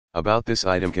About this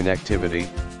item: connectivity,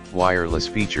 wireless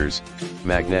features,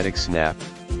 magnetic snap,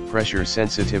 pressure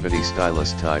sensitivity,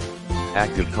 stylus type,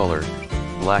 active color,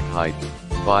 black, height,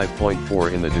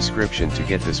 5.4 in the description to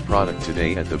get this product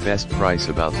today at the best price.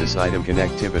 About this item: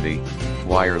 connectivity,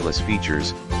 wireless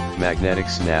features, magnetic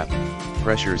snap,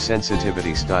 pressure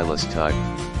sensitivity, stylus type,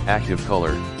 active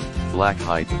color, black,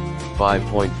 height,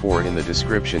 5.4 in the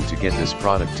description to get this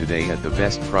product today at the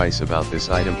best price. About this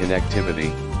item: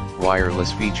 connectivity,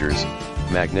 wireless features,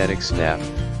 magnetic snap,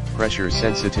 pressure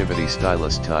sensitivity,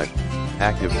 stylus type,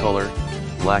 active color,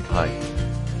 black, height,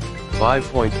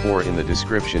 5.4 in the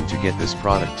description to get this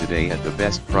product today at the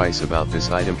best price. About this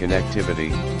item: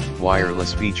 connectivity,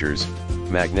 wireless features,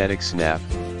 magnetic snap,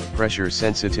 pressure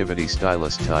sensitivity,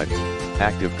 stylus type,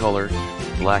 active color,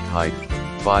 black, height,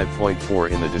 5.4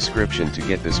 in the description to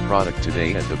get this product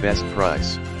today at the best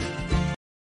price.